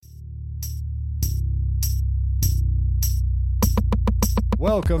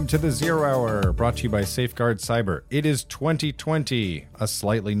Welcome to the Zero Hour, brought to you by Safeguard Cyber. It is 2020, a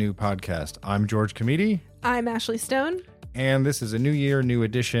slightly new podcast. I'm George Comedy. I'm Ashley Stone. And this is a new year, new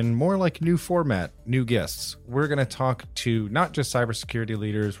edition, more like new format, new guests. We're going to talk to not just cybersecurity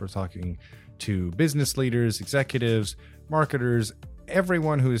leaders, we're talking to business leaders, executives, marketers,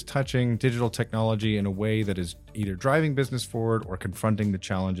 everyone who is touching digital technology in a way that is either driving business forward or confronting the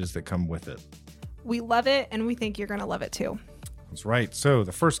challenges that come with it. We love it, and we think you're going to love it too. That's right. So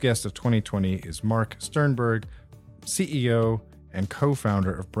the first guest of 2020 is Marc Sternberg, CEO and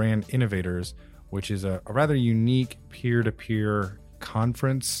co-founder of Brand Innovators, which is a rather unique peer-to-peer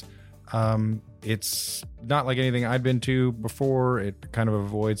conference. It's not like anything I'd been to before. It kind of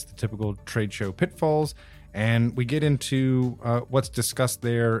avoids the typical trade show pitfalls. And we get into what's discussed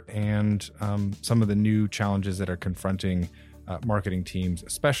there and some of the new challenges that are confronting marketing teams,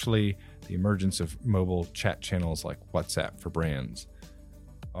 especially the emergence of mobile chat channels like WhatsApp for brands.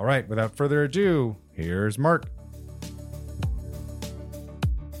 All right, without further ado, here's Marc.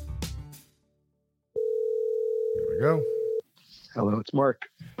 Here we go. Hello, it's Marc.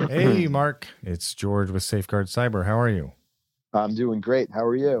 Hey, Marc. It's George with Safeguard Cyber. How are you? I'm doing great. How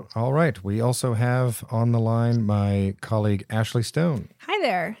are you? All right. We also have on the line my colleague, Ashley Stone. Hi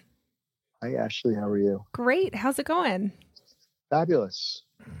there. Hi, Ashley. How are you? Great. How's it going? Fabulous.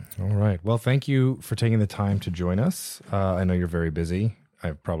 All right. Well, thank you for taking the time to join us. I know you're very busy.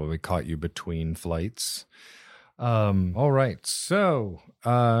 I've probably caught you between flights. All right. So,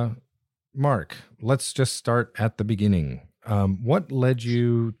 Marc, let's just start at the beginning. What led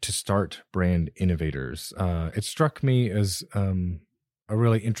you to start Brand Innovators? It struck me as a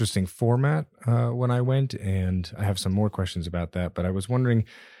really interesting format when I went, and I have some more questions about that. But I was wondering,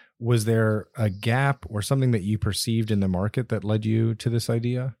 was there a gap or something that you perceived in the market that led you to this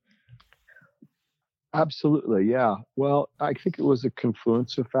idea? Absolutely, yeah. Well, I think it was a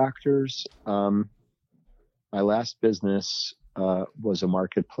confluence of factors. My last business was a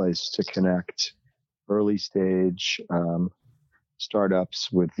marketplace to connect early stage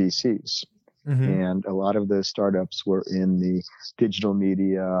startups with VCs. Mm-hmm. And a lot of those startups were in the digital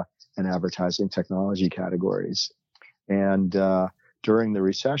media and advertising technology categories. And during the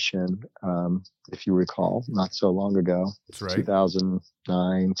recession, if you recall, not so long ago, that's right.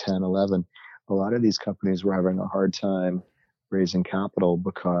 2009, 10, 11, a lot of these companies were having a hard time raising capital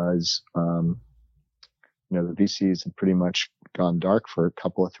because, the VCs had pretty much gone dark for a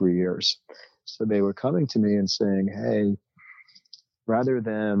couple of 3 years. So they were coming to me and saying, hey, rather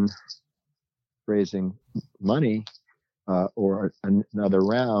than raising money or another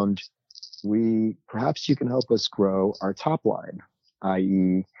round, perhaps you can help us grow our top line,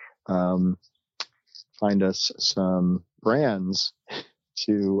 i.e., find us some brands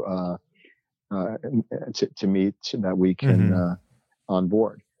to meet that we can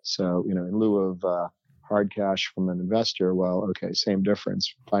onboard. So, in lieu of hard cash from an investor, well, okay, same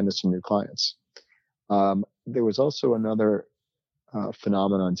difference. Find us some new clients. There was also another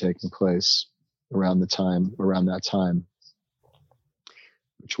phenomenon taking place around that time,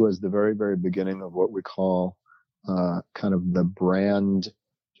 which was the very, very beginning of what we call kind of the brand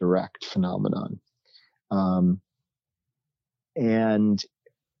direct phenomenon. And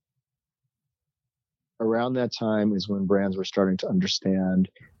around that time is when brands were starting to understand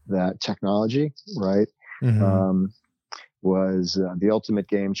that technology, right, was the ultimate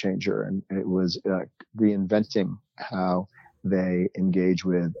game changer. And it was reinventing how they engage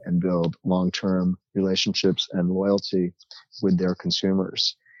with and build long-term relationships and loyalty with their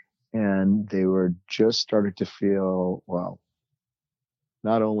consumers. And they were just starting to feel, well,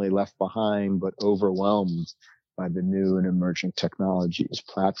 not only left behind, but overwhelmed by the new and emerging technologies,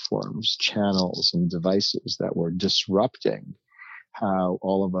 platforms, channels, and devices that were disrupting how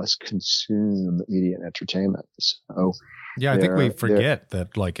all of us consume media and entertainment. So yeah, I think we forget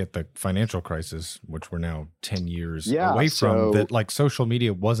that, like, at the financial crisis, which we're now 10 years away from, that like social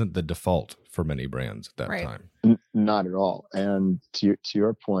media wasn't the default for many brands at that time. Not at all. And to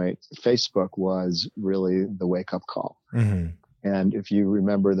your point, Facebook was really the wake-up call. Mm-hmm. And if you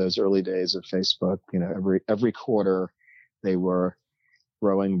remember those early days of Facebook, every quarter they were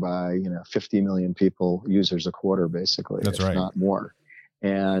growing by 50 million users a quarter, basically. That's right, not more.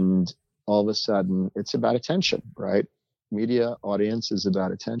 And all of a sudden, it's about attention, right? Media audience is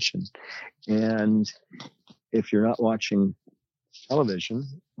about attention. And if you're not watching television,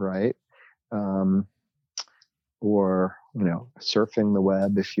 right, or surfing the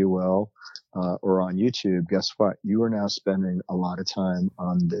web, if you will, or on YouTube, guess what? You are now spending a lot of time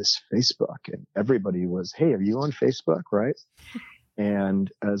on this Facebook. And everybody was, hey, are you on Facebook, right? And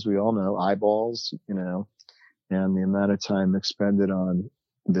as we all know, eyeballs, and the amount of time expended on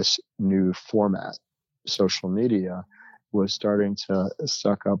this new format, social media, was starting to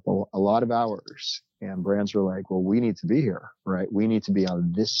suck up a lot of hours. And brands were like, well, we need to be here, right? We need to be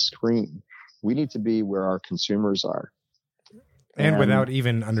on this screen. We need to be where our consumers are. And without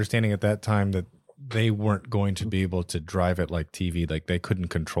even understanding at that time that they weren't going to be able to drive it like TV, like they couldn't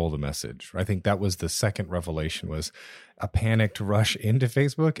control the message. I think that was the second revelation, was a panicked rush into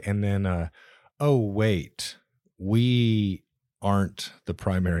Facebook. And then, oh, wait, we aren't the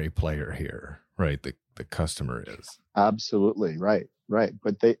primary player here, right? The customer is. Absolutely. Right.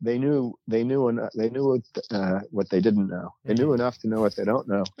 But they knew what they didn't know. They knew enough to know what they don't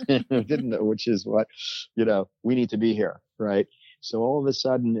know. Didn't know, which is what, we need to be here. Right. So all of a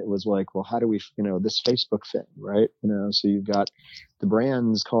sudden it was like, well, how do we, this Facebook thing, right? So you've got the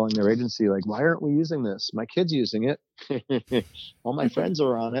brands calling their agency, like, why aren't we using this? My kid's using it. All my friends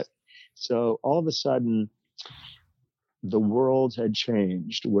are on it. So all of a sudden the world had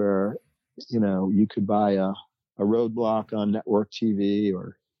changed where, you could buy a roadblock on network TV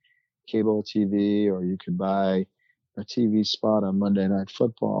or cable TV, or you could buy a TV spot on Monday Night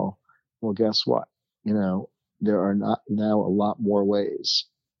Football. Well, guess what? There are not now a lot more ways.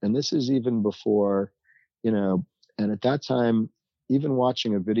 And this is even before, and at that time, even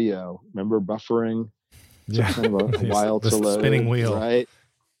watching a video, remember buffering? Yeah. Kind of a while to load. Spinning wheel. Right?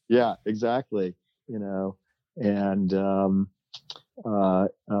 Yeah, exactly. And so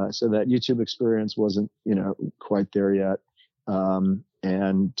that YouTube experience wasn't, quite there yet.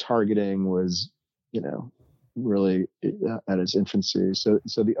 And targeting was, really at its infancy. So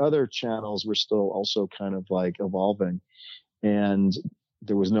the other channels were still also kind of like evolving, and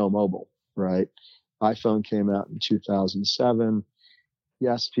there was no mobile, right? iPhone came out in 2007.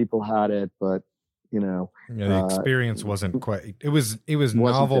 Yes, people had it, but the experience wasn't quite. It was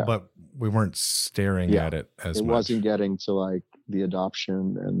novel, there. But we weren't staring at it as much. It wasn't getting to like the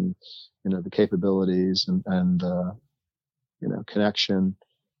adoption and the capabilities and connection.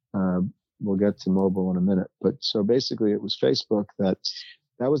 We'll get to mobile in a minute, but so basically it was Facebook that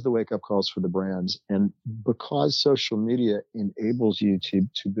was the wake up calls for the brands. And because social media enables you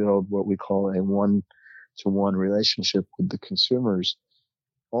to build what we call a 1-to-1 relationship with the consumers,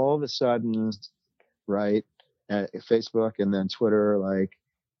 all of a sudden, right, at Facebook and then Twitter, like,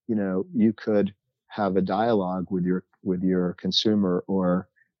 you could have a dialogue with your consumer, or,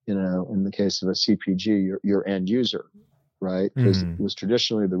 in the case of a CPG, your end user, right? Because it was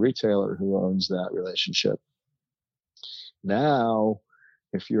traditionally the retailer who owns that relationship. Now,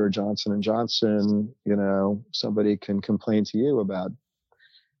 if you're Johnson & Johnson, somebody can complain to you about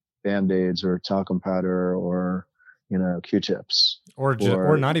Band-Aids or talcum powder or, Q-tips.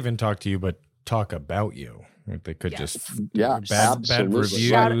 Or not even talk to you, but talk about you. They could just bad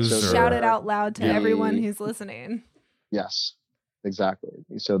reviews. Shout it out loud to everyone who's listening. Yes, exactly.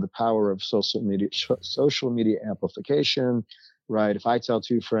 So the power of social media amplification, right? If I tell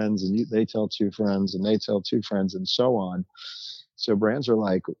two friends and they tell two friends and they tell two friends and so on. So brands are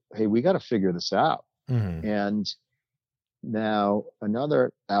like, hey, we got to figure this out. Mm-hmm. And now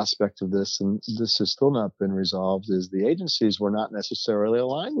another aspect of this, and this has still not been resolved, is the agencies were not necessarily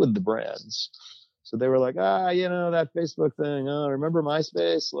aligned with the brands. So they were like, that Facebook thing. Oh, remember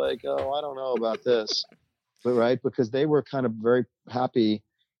MySpace? Like, oh, I don't know about this. But right, because they were kind of very happy,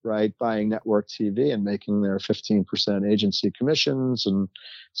 right, buying network TV and making their 15% agency commissions and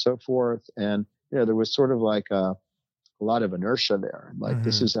so forth. And, there was sort of like a lot of inertia there. Like,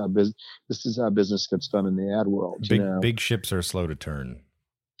 this is how business gets done in the ad world. Big ships are slow to turn.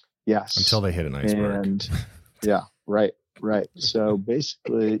 Yes. Until they hit an iceberg. And yeah, right. So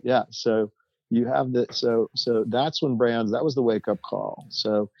basically, yeah. So you have so that's when brands, that was the wake up call.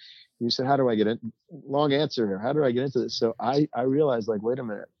 So you said, how do I get in? Long answer here. How do I get into this? So I realized, like, wait a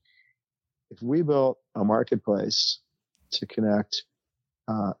minute. If we built a marketplace to connect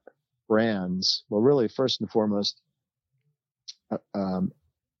brands, well, really, first and foremost, a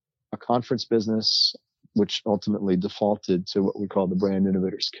conference business, which ultimately defaulted to what we call the Brand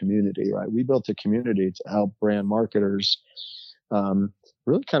Innovators community, right? We built a community to help brand marketers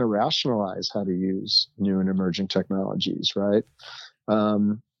really kind of rationalize how to use new and emerging technologies, right?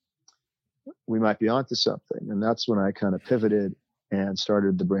 We might be onto something. And that's when I kind of pivoted and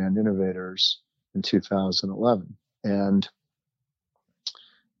started the Brand Innovators in 2011. And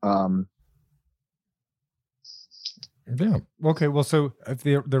yeah. Okay. Well, so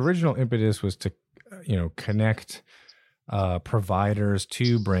the original impetus was to, connect providers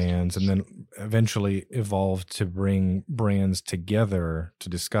to brands, and then eventually evolved to bring brands together to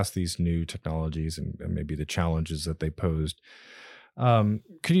discuss these new technologies and maybe the challenges that they posed.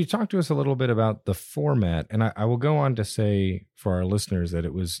 Could you talk to us a little bit about the format? And I will go on to say for our listeners that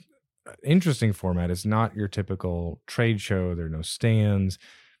it was an interesting format. It's not your typical trade show. There are no stands.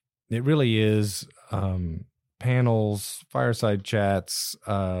 It really is panels, fireside chats,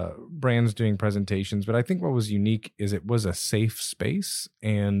 brands doing presentations. But I think what was unique is it was a safe space.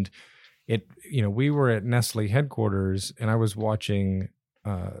 And we were at Nestle headquarters and I was watching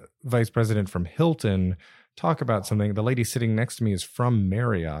Vice President from Hilton talk about something. The lady sitting next to me is from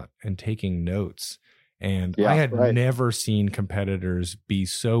Marriott and taking notes. And I had never seen competitors be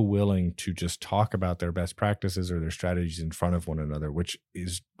so willing to just talk about their best practices or their strategies in front of one another, which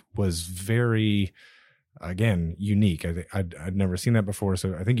was very, again, unique. I'd never seen that before.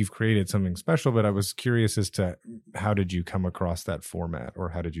 So I think you've created something special, but I was curious as to how did you come across that format, or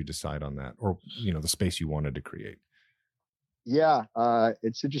how did you decide on that, or, the space you wanted to create? Yeah,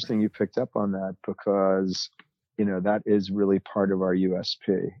 it's interesting you picked up on that because, that is really part of our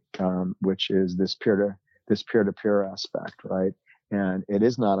USP, which is this peer-to-peer aspect, right? And it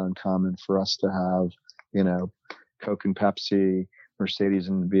is not uncommon for us to have, Coke and Pepsi, Mercedes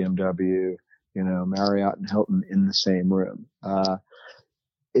and BMW, Marriott and Hilton in the same room.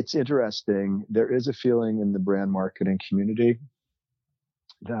 It's interesting. There is a feeling in the brand marketing community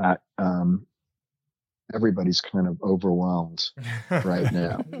that everybody's kind of overwhelmed right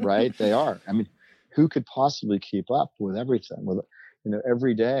now, right? They are. I mean, who could possibly keep up with everything? With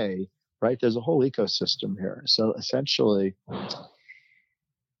every day, right? There's a whole ecosystem here. So essentially,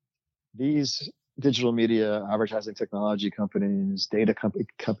 these digital media, advertising technology companies, data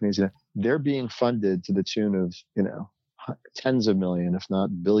companies, they're being funded to the tune of, tens of millions, if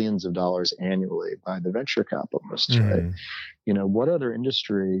not billions of dollars annually by the venture capitalists, right? What other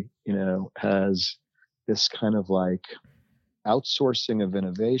industry, has this kind of like outsourcing of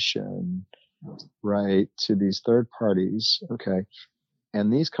innovation, right, to these third parties? Okay.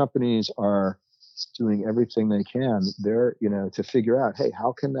 And these companies are doing everything they can. They're, to figure out, hey,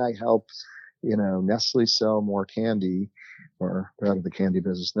 how can I help, Nestle sell more candy, or they're out of the candy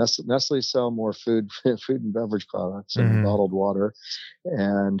business. Nestle sell more food and beverage products and bottled water.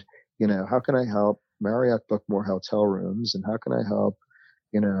 And, how can I help Marriott book more hotel rooms? And how can I help,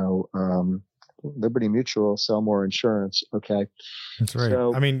 Liberty Mutual sell more insurance? Okay. That's right.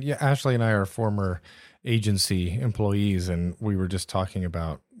 So, I mean, Ashley and I are former agency employees, and we were just talking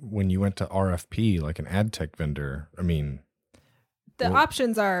about when you went to RFP, like an ad tech vendor. I mean, the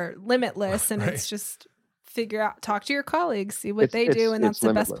options are limitless, and it's just talk to your colleagues, see what they do, and that's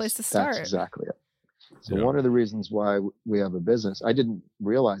the best place to start. That's exactly it. So one of the reasons why we have a business, I didn't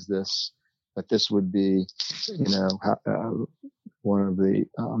realize this, but this would be, one of the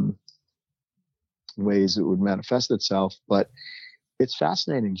ways it would manifest itself. But it's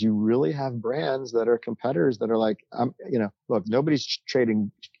fascinating. You really have brands that are competitors that are like, look, nobody's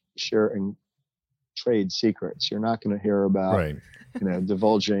sharing trade secrets. You're not going to hear about,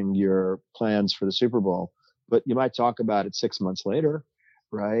 divulging your plans for the Super Bowl, but you might talk about it 6 months later,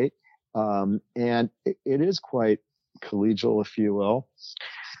 right? And it is quite collegial, if you will.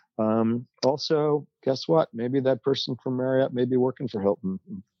 Also, guess what? Maybe that person from Marriott may be working for Hilton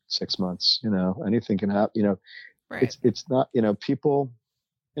in 6 months. Anything can happen. Right. It's not, people,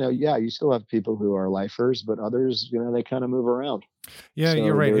 you still have people who are lifers, but others, they kind of move around. Yeah, so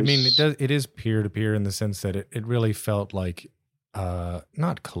you're right. I mean, it is peer to peer in the sense that it really felt like,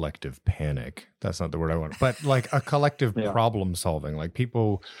 not collective panic. That's not the word I want, but like a collective problem solving. Like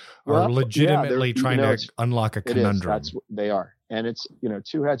people are legitimately trying to unlock a conundrum. That's what they are. And it's,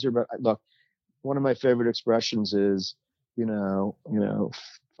 two heads are, but look, one of my favorite expressions is,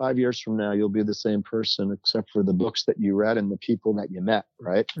 5 years from now, you'll be the same person, except for the books that you read and the people that you met.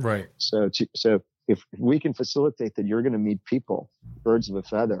 Right. Right. So if we can facilitate that, you're going to meet people, birds of a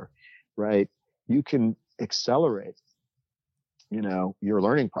feather, right? You can accelerate, your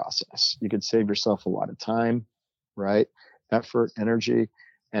learning process. You could save yourself a lot of time, right? Effort, energy,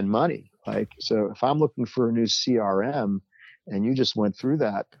 and money. Like, so if I'm looking for a new CRM and you just went through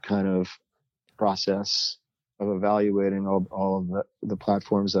that kind of process of evaluating all of the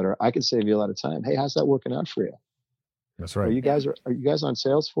platforms I could save you a lot of time. Hey, how's that working out for you? That's right. Are you guys on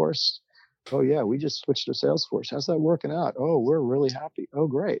Salesforce? Oh yeah, we just switched to Salesforce. How's that working out? Oh, we're really happy. Oh,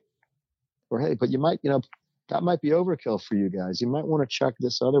 great. Or hey, but you might, that might be overkill for you guys. You might want to check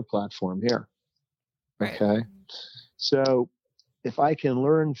this other platform here. Right. Okay. So if I can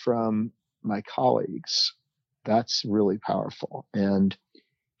learn from my colleagues, that's really powerful. And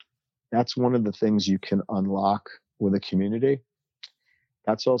that's one of the things you can unlock with a community.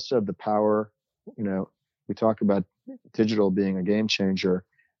 That's also the power, we talk about digital being a game changer,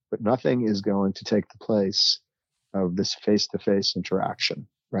 but nothing is going to take the place of this face-to-face interaction,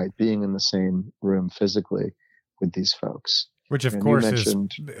 right? Being in the same room physically with these folks. Which of course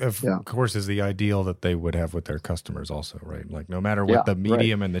is the ideal that they would have with their customers also, right? Like no matter what the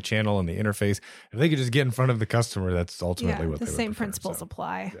medium and the channel and the interface, if they could just get in front of the customer, that's ultimately what they would prefer. The same principles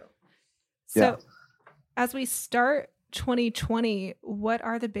apply. So as we start 2020, what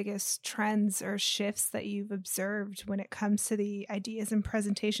are the biggest trends or shifts that you've observed when it comes to the ideas and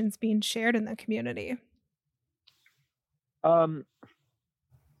presentations being shared in the community?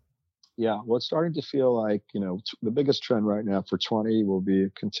 Well, it's starting to feel like, the biggest trend right now for 20 will be a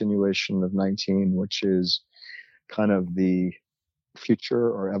continuation of 19, which is kind of the future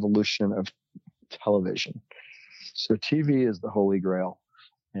or evolution of television. So TV is the holy grail.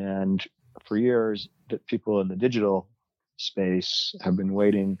 And for years, that people in the digital space have been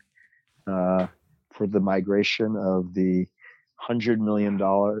waiting for the migration of the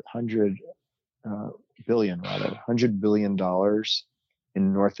 $100 billion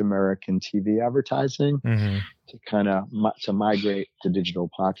in North American TV advertising to kind of to migrate to digital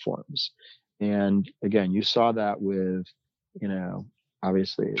platforms. And again, you saw that with,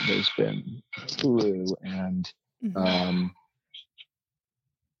 obviously there's been Hulu and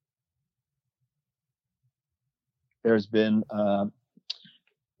there's been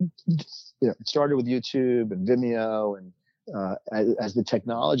it started with YouTube and Vimeo, and as the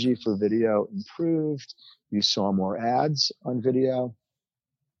technology for video improved, you saw more ads on video.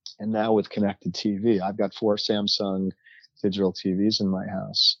 And now with connected TV, I've got 4 Samsung digital TVs in my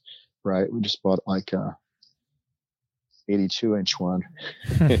house, right? We just bought like a 82-inch one.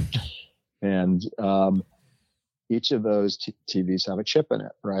 And each of those TVs have a chip in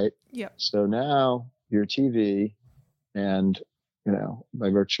it, right? Yeah. So now your TV, and, by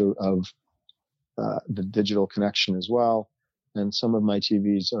virtue of the digital connection as well, and some of my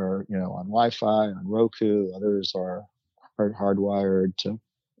TVs are, on Wi-Fi, on Roku, others are hardwired to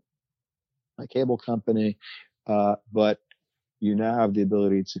my cable company, but you now have the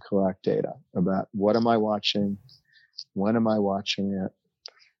ability to collect data about what am I watching, when am I watching it,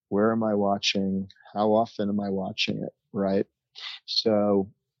 where am I watching, how often am I watching it, right? So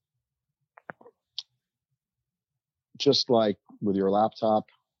just like with your laptop,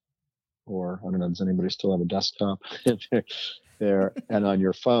 or I don't know, does anybody still have a desktop there, and on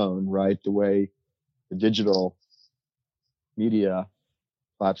your phone, right? The way the digital media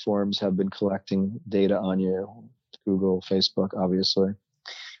platforms have been collecting data on you, Google, Facebook, obviously,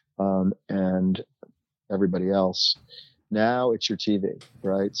 and everybody else. Now it's your TV,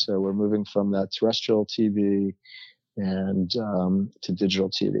 right? So we're moving from that terrestrial TV and to digital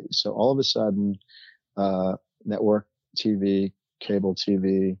TV. So all of a sudden, network TV, cable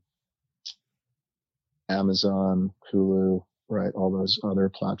TV, Amazon, Hulu, right? All those other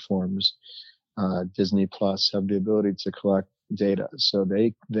platforms, Disney Plus, have the ability to collect data. So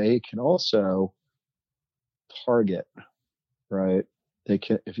they can also target, right? They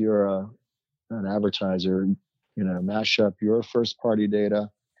can, if you're an advertiser, mash up your first party data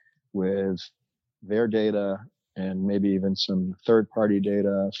with their data and maybe even some third party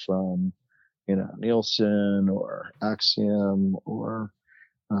data from, Nielsen or Axiom or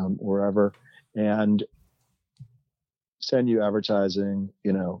wherever, and send you advertising,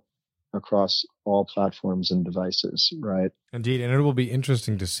 across all platforms and devices, right? Indeed. And it will be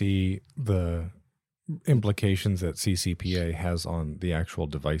interesting to see the implications that CCPA has on the actual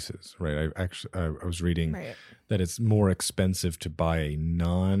devices, right? I was reading that it's more expensive to buy a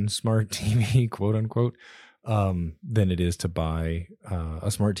non-smart TV, quote unquote, than it is to buy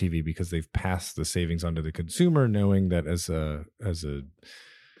a smart TV, because they've passed the savings onto the consumer, knowing that as a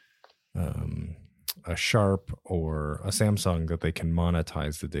Sharp or a Samsung, that they can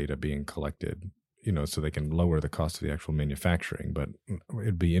monetize the data being collected, so they can lower the cost of the actual manufacturing. But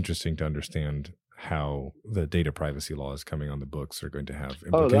it'd be interesting to understand how the data privacy laws coming on the books are going to have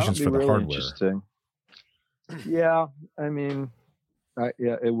implications for the really hardware. Interesting. Yeah, I mean,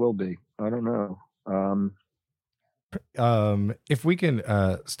 it will be. I don't know. If we can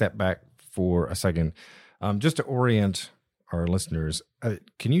step back for a second, just to orient our listeners,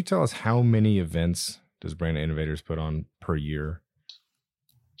 can you tell us how many events does Brand Innovators put on per year?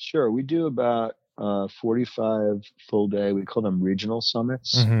 Sure. We do about 45 full day. We call them regional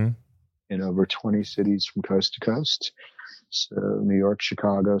summits in over 20 cities from coast to coast. So New York,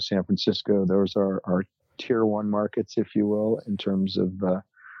 Chicago, San Francisco, those are our tier 1 markets, if you will, in terms of the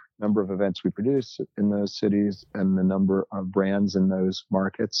number of events we produce in those cities and the number of brands in those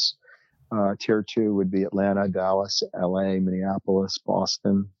markets. Tier 2 would be Atlanta, Dallas, LA, Minneapolis,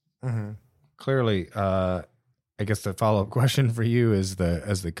 Boston. Clearly, I guess the follow-up question for you as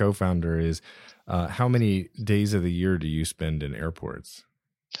the co-founder is, how many days of the year do you spend in airports?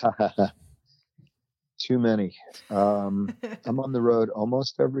 Too many. I'm on the road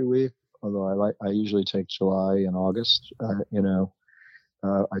almost every week, although I usually take July and August.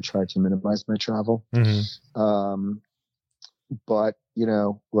 I try to minimize my travel. Mm-hmm. But,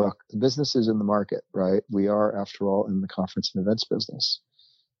 look, the business is in the market, right? We are, after all, in the conference and events business.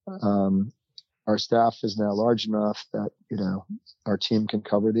 Our staff is now large enough that, our team can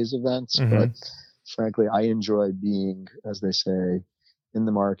cover these events. Mm-hmm. But frankly, I enjoy being, as they say, in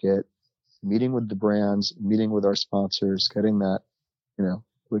the market, meeting with the brands, meeting with our sponsors, getting that,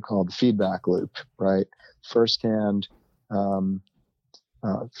 we call the feedback loop, right? Firsthand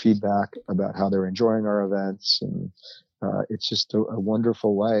feedback about how they're enjoying our events. And it's just a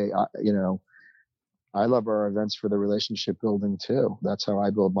wonderful way. I love our events for the relationship building too. That's how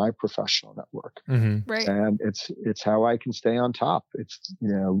I build my professional network. Mm-hmm. Right. And it's how I can stay on top. It's,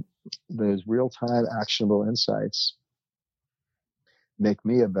 those real-time actionable insights make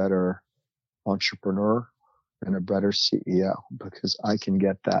me a better entrepreneur and a better CEO because I can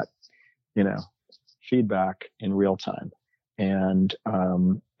get that, feedback in real time. And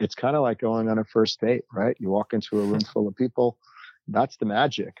it's kind of like going on a first date, right? You walk into a room full of people. That's the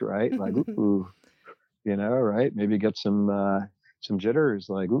magic, right? Like, ooh, right? Maybe get some jitters,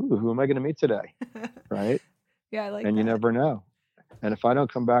 like, ooh, who am I going to meet today? Right? Yeah, I like and that. You never know. And if I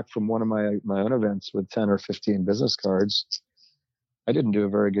don't come back from one of my own events with 10 or 15 business cards, I didn't do a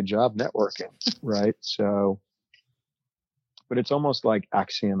very good job networking, right? So, but it's almost like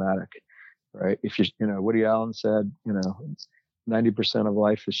axiomatic, right? If Woody Allen said, 90% of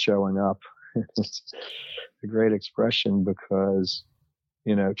life is showing up. It's a great expression because,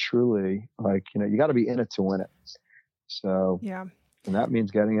 truly, like, you got to be in it to win it. So, yeah. And that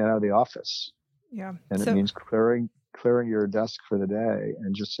means getting out of the office. Yeah. And it means clearing your desk for the day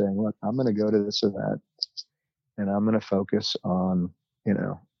and just saying, look, I'm going to go to this event and I'm going to focus on,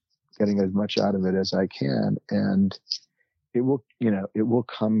 getting as much out of it as I can. And it will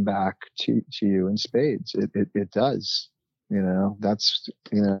come back to you in spades. It does, that's,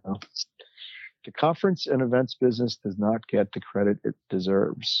 the conference and events business does not get the credit it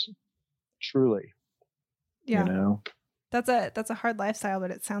deserves. Truly. Yeah. That's a hard lifestyle, but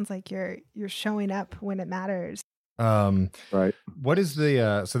it sounds like you're showing up when it matters. Right. What is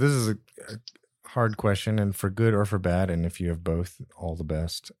the, so this is a hard question, and for good or for bad, and if you have both, all the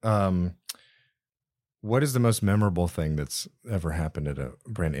best. What is the most memorable thing that's ever happened at a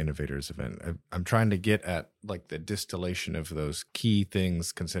Brand Innovators event? I'm trying to get at like the distillation of those key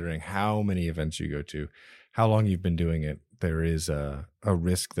things, considering how many events you go to, how long you've been doing it. There is a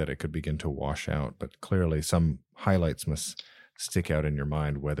risk that it could begin to wash out, but clearly some highlights must stick out in your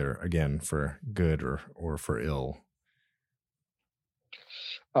mind, whether, again, for good or for ill.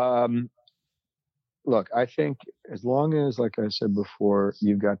 Look, I think as long as, like I said before,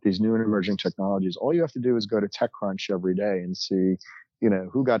 you've got these new and emerging technologies, all you have to do is go to TechCrunch every day and see,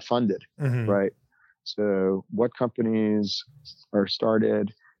 who got funded, mm-hmm. right? So what companies are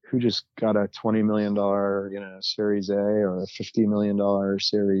started, who just got a $20 million, Series A or a $50 million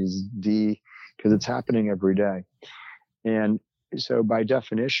Series D, because it's happening every day. And so by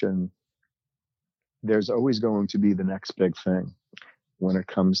definition, there's always going to be the next big thing when it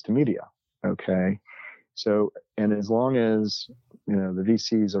comes to media. Okay. So, and as long as, the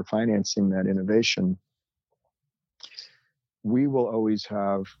VCs are financing that innovation, we will always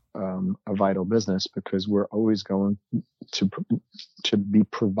have a vital business because we're always going to be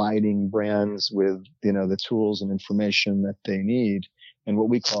providing brands with, the tools and information that they need and what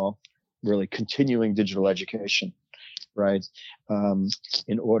we call really continuing digital education, right?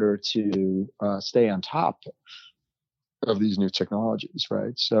 In order to stay on top of these new technologies,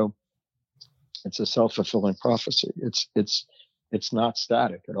 right? So, it's a self-fulfilling prophecy. It's not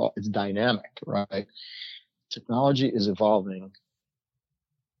static at all. It's dynamic, right? Technology is evolving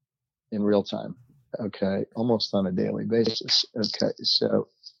in real time. Okay. Almost on a daily basis. Okay. So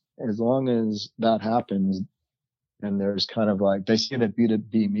as long as that happens, and there's kind of like, they say that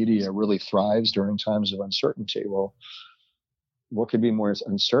B2B media really thrives during times of uncertainty. Well, what could be more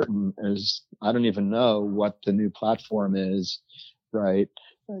uncertain is I don't even know what the new platform is, right?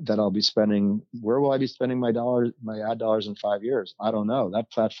 That I'll be spending. Where will I be spending my ad dollars in 5 years? I don't know.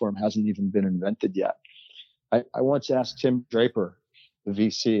 That platform hasn't even been invented yet. I once asked Tim Draper, the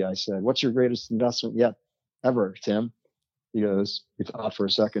VC, I said, what's your greatest investment yet ever, Tim? He thought for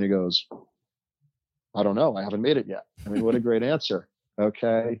a second, he goes, I don't know. I haven't made it yet. I mean, what a great answer.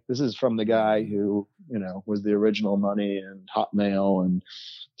 Okay. This is from the guy who, was the original money and Hotmail and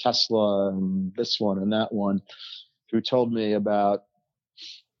Tesla and this one and that one, who told me about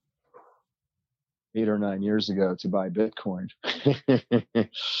 8 or 9 years ago to buy Bitcoin.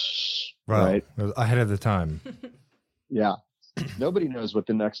 Wow. Right. Ahead of the time. Yeah. Nobody knows what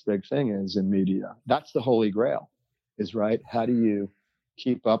the next big thing is in media. That's the holy grail, is right. How do you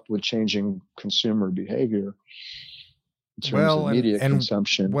keep up with changing consumer behavior in terms of media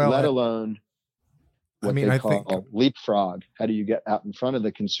consumption, let alone what they call leapfrog? How do you get out in front of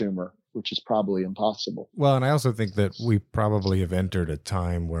the consumer, which is probably impossible? Well, and I also think that we probably have entered a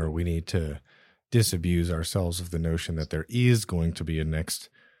time where we need to disabuse ourselves of the notion that there is going to be a next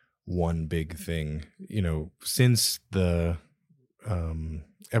one big thing. Since the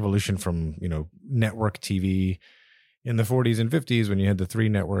evolution from, network TV in the 40s and 50s, when you had the 3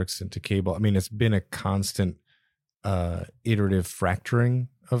 networks into cable, I mean, it's been a constant iterative fracturing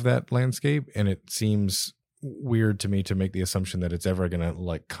of that landscape. And it seems weird to me to make the assumption that it's ever going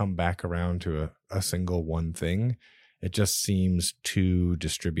to come back around to a single one thing. It just seems too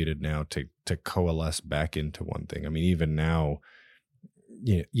distributed now to coalesce back into one thing. I mean, even now,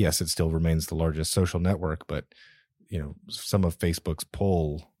 yes, it still remains the largest social network, but some of Facebook's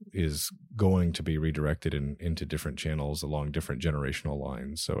pull is going to be redirected into different channels along different generational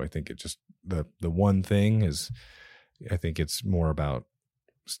lines. So I think it just the one thing is, I think it's more about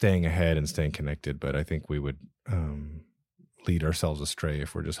staying ahead and staying connected. But I think we would lead ourselves astray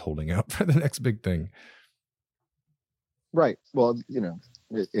if we're just holding out for the next big thing. Right. Well,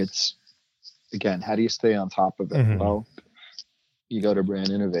 it's, again, how do you stay on top of it? Mm-hmm. Well, you go to Brand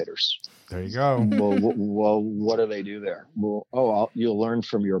Innovators. There you go. Well, what do they do there? Well, you'll learn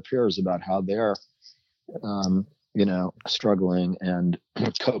from your peers about how they're, struggling and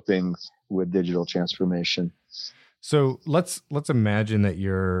coping with digital transformation. So let's imagine that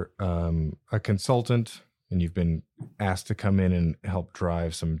you're a consultant and you've been asked to come in and help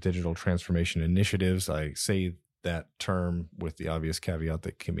drive some digital transformation initiatives. I say that term with the obvious caveat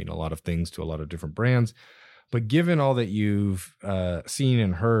that can mean a lot of things to a lot of different brands. But given all that you've seen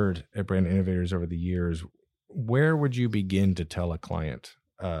and heard at Brand Innovators over the years, where would you begin to tell a client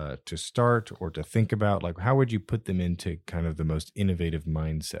to start or to think about? How would you put them into kind of the most innovative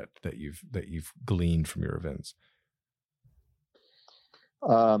mindset that you've gleaned from your events?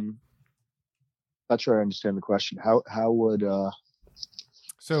 Not sure I understand the question. How would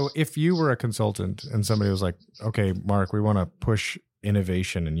So if you were a consultant and somebody was like, okay, Mark, we want to push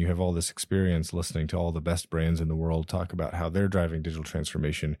innovation, and you have all this experience listening to all the best brands in the world talk about how they're driving digital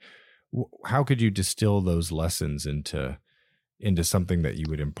transformation, how could you distill those lessons into something that you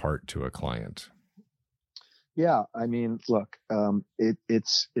would impart to a client? Yeah, I mean, look,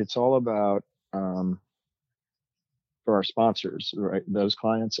 it's all about for our sponsors, right? Those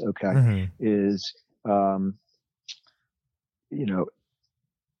clients, okay, mm-hmm. is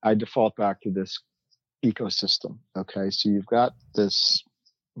I default back to this ecosystem. Okay. So you've got this,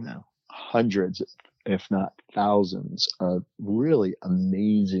 hundreds, if not thousands of really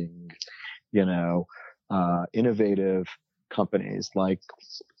amazing, innovative companies like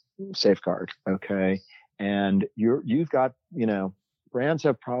Safeguard. Okay. And you've got, brands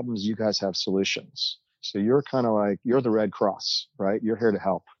have problems. You guys have solutions. So you're kind of like, you're the Red Cross, right? You're here to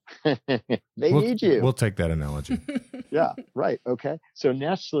help. They need you. We'll take that analogy. Yeah, right. Okay. So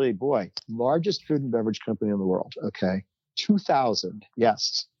Nestle, boy, largest food and beverage company in the world. Okay. 2,000.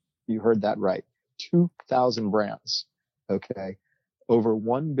 Yes, you heard that right. 2,000 brands. Okay. Over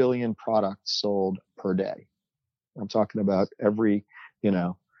 1 billion products sold per day. I'm talking about every,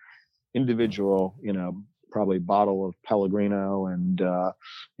 individual, probably bottle of Pellegrino and,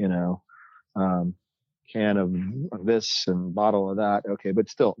 can of this and bottle of that. Okay. But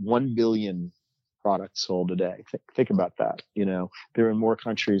still 1 billion products sold a day. Think about that. They're in more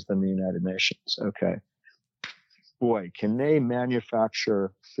countries than the United Nations. Okay. Boy, can they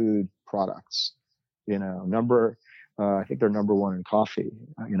manufacture food products? I think they're number one in coffee.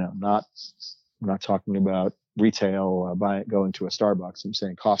 I'm not talking about retail, going to a Starbucks. I'm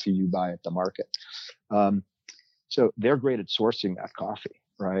saying coffee you buy at the market. So they're great at sourcing that coffee,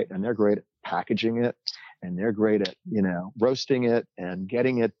 right? And they're great at packaging it, and they're great at, roasting it and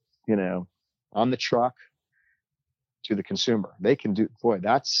getting it, on the truck to the consumer. They can do, boy,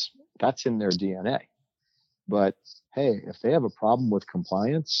 that's in their DNA. But hey, if they have a problem with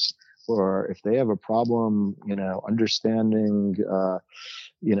compliance, or if they have a problem, understanding,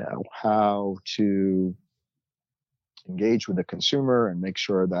 how to engage with the consumer and make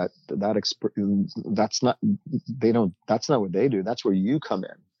sure that's not what they do. That's where you come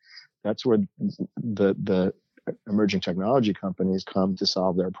in. That's where the emerging technology companies come to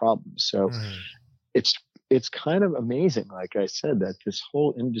solve their problems. So it's kind of amazing, like I said, that this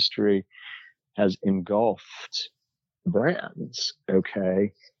whole industry has engulfed brands.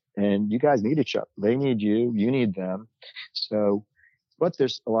 Okay. And you guys need each other. They need you. You need them. So, but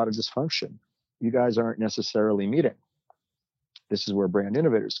there's a lot of dysfunction. You guys aren't necessarily meeting. This is where Brand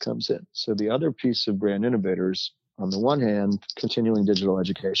Innovators comes in. So the other piece of Brand Innovators, on the one hand, continuing digital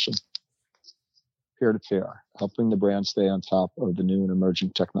education, peer-to-peer, helping the brand stay on top of the new and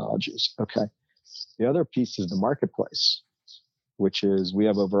emerging technologies. Okay. The other piece is the marketplace, which is we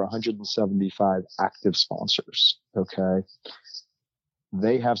have over 175 active sponsors. Okay.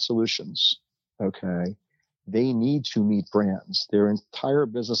 They have solutions. Okay. They need to meet brands. Their entire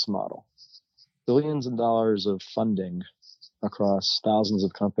business model, billions of dollars of funding across thousands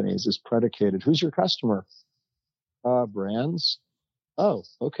of companies, is predicated. Who's your customer? Brands. Oh,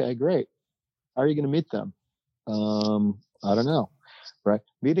 okay, great. How are you going to meet them? I don't know. Right.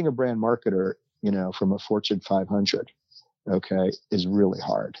 Meeting a brand marketer, from a Fortune 500, okay, is really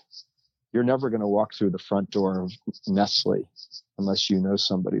hard. You're never going to walk through the front door of Nestle unless you know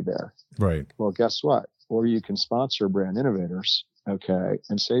somebody there. Right. Well, guess what? Or you can sponsor Brand Innovators, okay,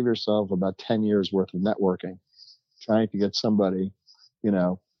 and save yourself about 10 years worth of networking, trying to get somebody,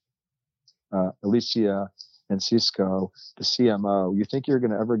 Alicia and Cisco, the CMO. You think you're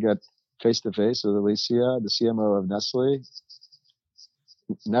going to ever get face-to-face with Alicia, the CMO of Nestle?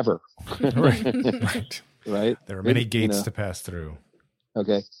 Never. Right. Right. There are many gates to pass through.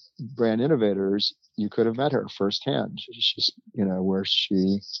 Okay. Brand Innovators, you could have met her firsthand. She's, where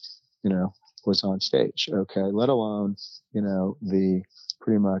she, was on stage. Okay. Let alone, the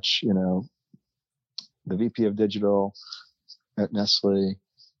pretty much, the VP of digital at Nestle,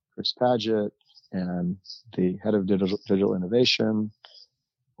 Chris Paget, and the head of digital innovation,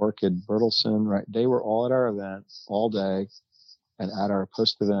 Orchid Bertelson, right? They were all at our event all day and at our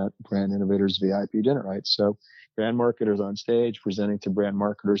post-event Brand Innovators VIP dinner, right? So brand marketers on stage presenting to brand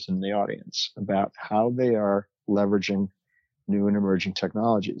marketers in the audience about how they are leveraging new and emerging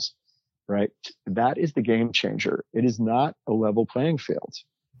technologies, right? That is the game changer. It is not a level playing field,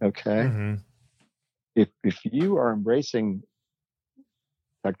 okay? Mm-hmm. If you are embracing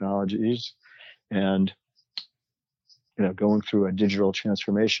technologies and, going through a digital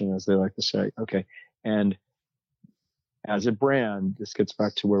transformation, as they like to say, okay, and as a brand, this gets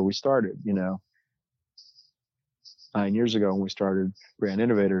back to where we started, 9 years ago when we started Brand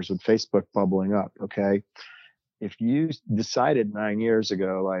Innovators with Facebook bubbling up. Okay. If you decided 9 years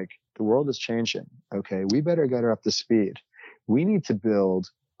ago, like the world is changing. Okay. We better get her up to speed. We need to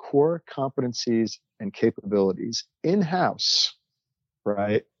build core competencies and capabilities in-house,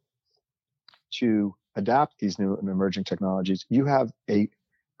 right? To adapt these new and emerging technologies. You have a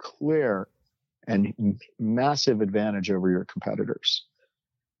clear and massive advantage over your competitors.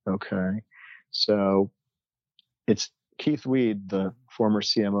 Okay. So it's Keith Weed, the former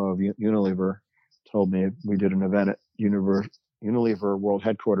CMO of Unilever, told me, we did an event at Unilever World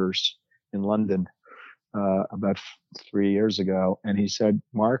Headquarters in London about 3 years ago. And he said,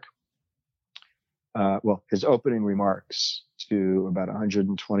 Mark, his opening remarks to about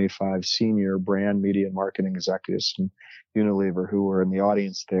 125 senior brand media and marketing executives from Unilever who were in the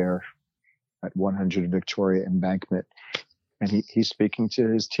audience there at 100 Victoria Embankment. And he's speaking to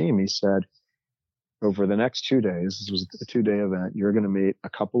his team. He said, over the next 2 days, this was a 2-day event, you're going to meet a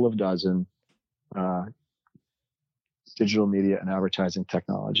couple of dozen digital media and advertising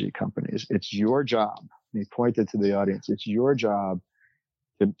technology companies. It's your job. And he pointed to the audience. It's your job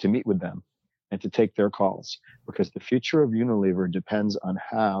to meet with them and to take their calls, because the future of Unilever depends on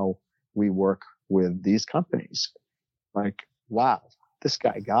how we work with these companies. Like, wow, this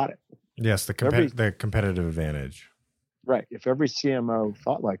guy got it. Yes, the competitive advantage. Right. If every CMO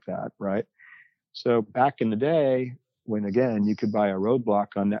thought like that, right? So back in the day, when again, you could buy a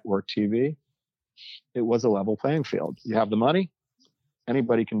roadblock on network TV, it was a level playing field. You have the money,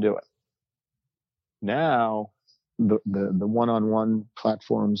 anybody can do it. Now, the one-on-one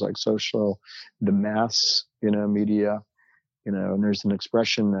platforms like social, the mass, media, and there's an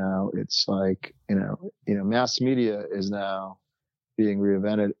expression now, it's like, mass media is now being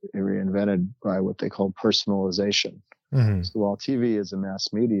reinvented by what they call personalization. Mm-hmm. So while TV is a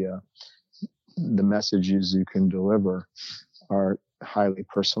mass media, the messages you can deliver are highly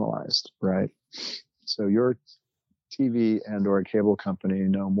personalized, right? So your TV and or cable company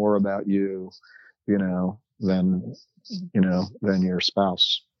know more about you, than your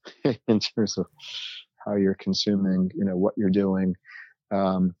spouse in terms of how you're consuming, what you're doing.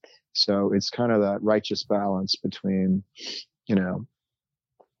 So it's kind of that righteous balance between,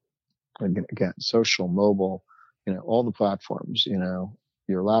 again, social, mobile, all the platforms,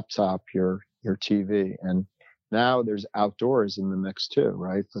 your laptop, your TV. And now there's outdoors in the mix too,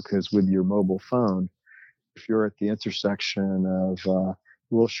 right? Because with your mobile phone, if you're at the intersection of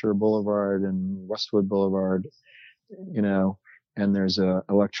Wilshire Boulevard and Westwood Boulevard, and there's a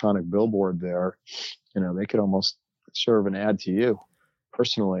electronic billboard there, they could almost serve an ad to you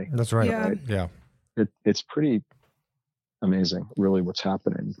personally. That's right. Yeah. Right? Yeah. It's pretty amazing, really, what's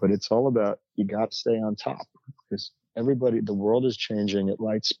happening. But it's all about, you got to stay on top, because the world is changing at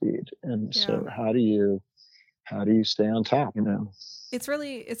light speed. And so how do you stay on top?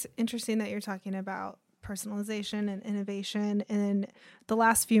 It's interesting that you're talking about personalization and innovation. And the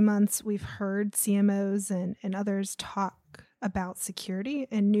last few months, we've heard CMOs and others talk about security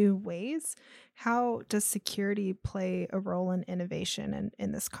in new ways. How does security play a role in innovation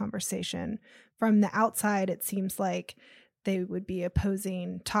in this conversation? From the outside, it seems like they would be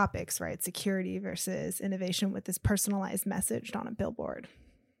opposing topics, right? Security versus innovation with this personalized message on a billboard.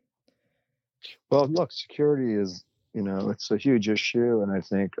 Well, look, security is, it's a huge issue. And I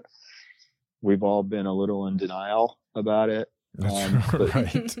think we've all been a little in denial about it. That's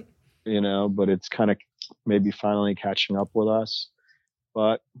right. But it's kind of maybe finally catching up with us.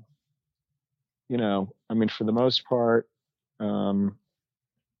 But, for the most part,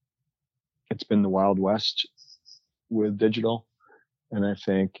 it's been the Wild West with digital. And I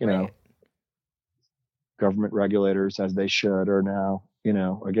think, government regulators, as they should, are now,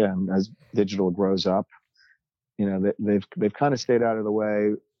 again, as digital grows up, they've kind of stayed out of the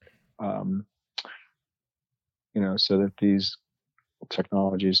way, so that these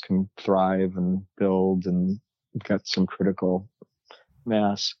technologies can thrive and build and get some critical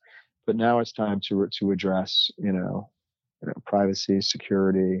mass. But now it's time to address, privacy,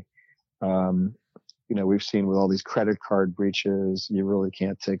 security. We've seen with all these credit card breaches, you really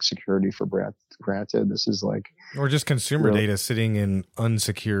can't take security for granted. This is like, or just consumer data sitting in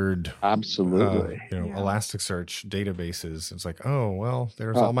unsecured, absolutely, Elasticsearch databases. It's like, oh well,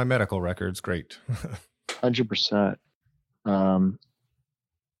 there's all my medical records. Great. 100%.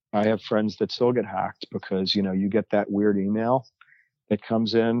 I have friends that still get hacked because, you get that weird email that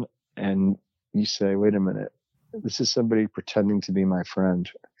comes in and you say, wait a minute, this is somebody pretending to be my friend.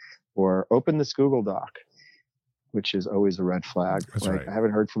 Or open this Google Doc, which is always a red flag. That's like, right. I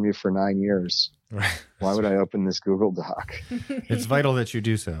haven't heard from you for 9 years. Right. Why would I open this Google Doc? It's vital that you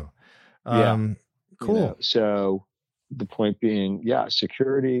do so. Cool. So the point being,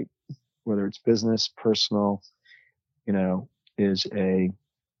 security, whether it's business, personal, is a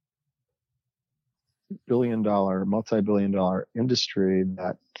multi-billion dollar industry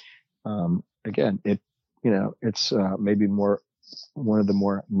that, again, it's maybe one of the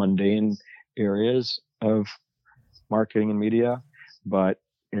more mundane areas of marketing and media, but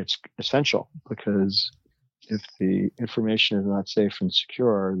it's essential, because if the information is not safe and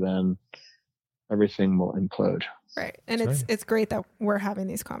secure, then everything will implode. Right. And it's great that we're having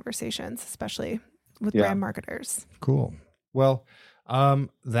these conversations, especially with brand marketers. Cool. Well,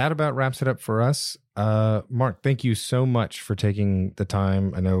 that about wraps it up for us. Marc, thank you so much for taking the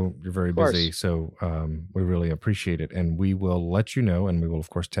time. I know you're very busy, so we really appreciate it. And we will let you know, and we will, of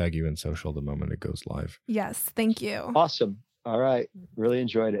course, tag you in social the moment it goes live. Yes. Thank you. Awesome. All right. Really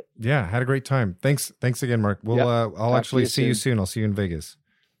enjoyed it. Yeah. Had a great time. Thanks again, Marc. I'll actually see you soon. I'll see you in Vegas.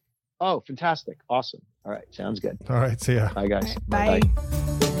 Oh, fantastic. Awesome. All right. Sounds good. All right. See ya. Bye, guys. Right, bye.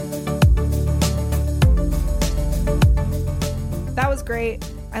 That was great.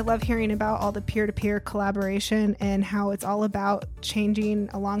 I love hearing about all the peer-to-peer collaboration and how it's all about changing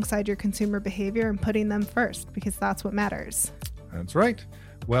alongside your consumer behavior and putting them first, because that's what matters. That's right.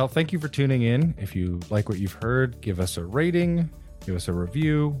 Well, thank you for tuning in. If you like what you've heard, give us a rating, give us a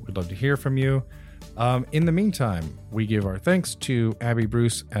review. We'd love to hear from you. In the meantime, we give our thanks to Abby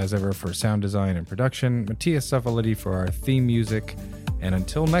Bruce, as ever, for sound design and production, Matthias Cephalidi for our theme music, and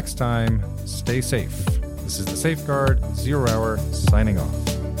until next time, stay safe. This is the Safeguard 0 Hour signing off.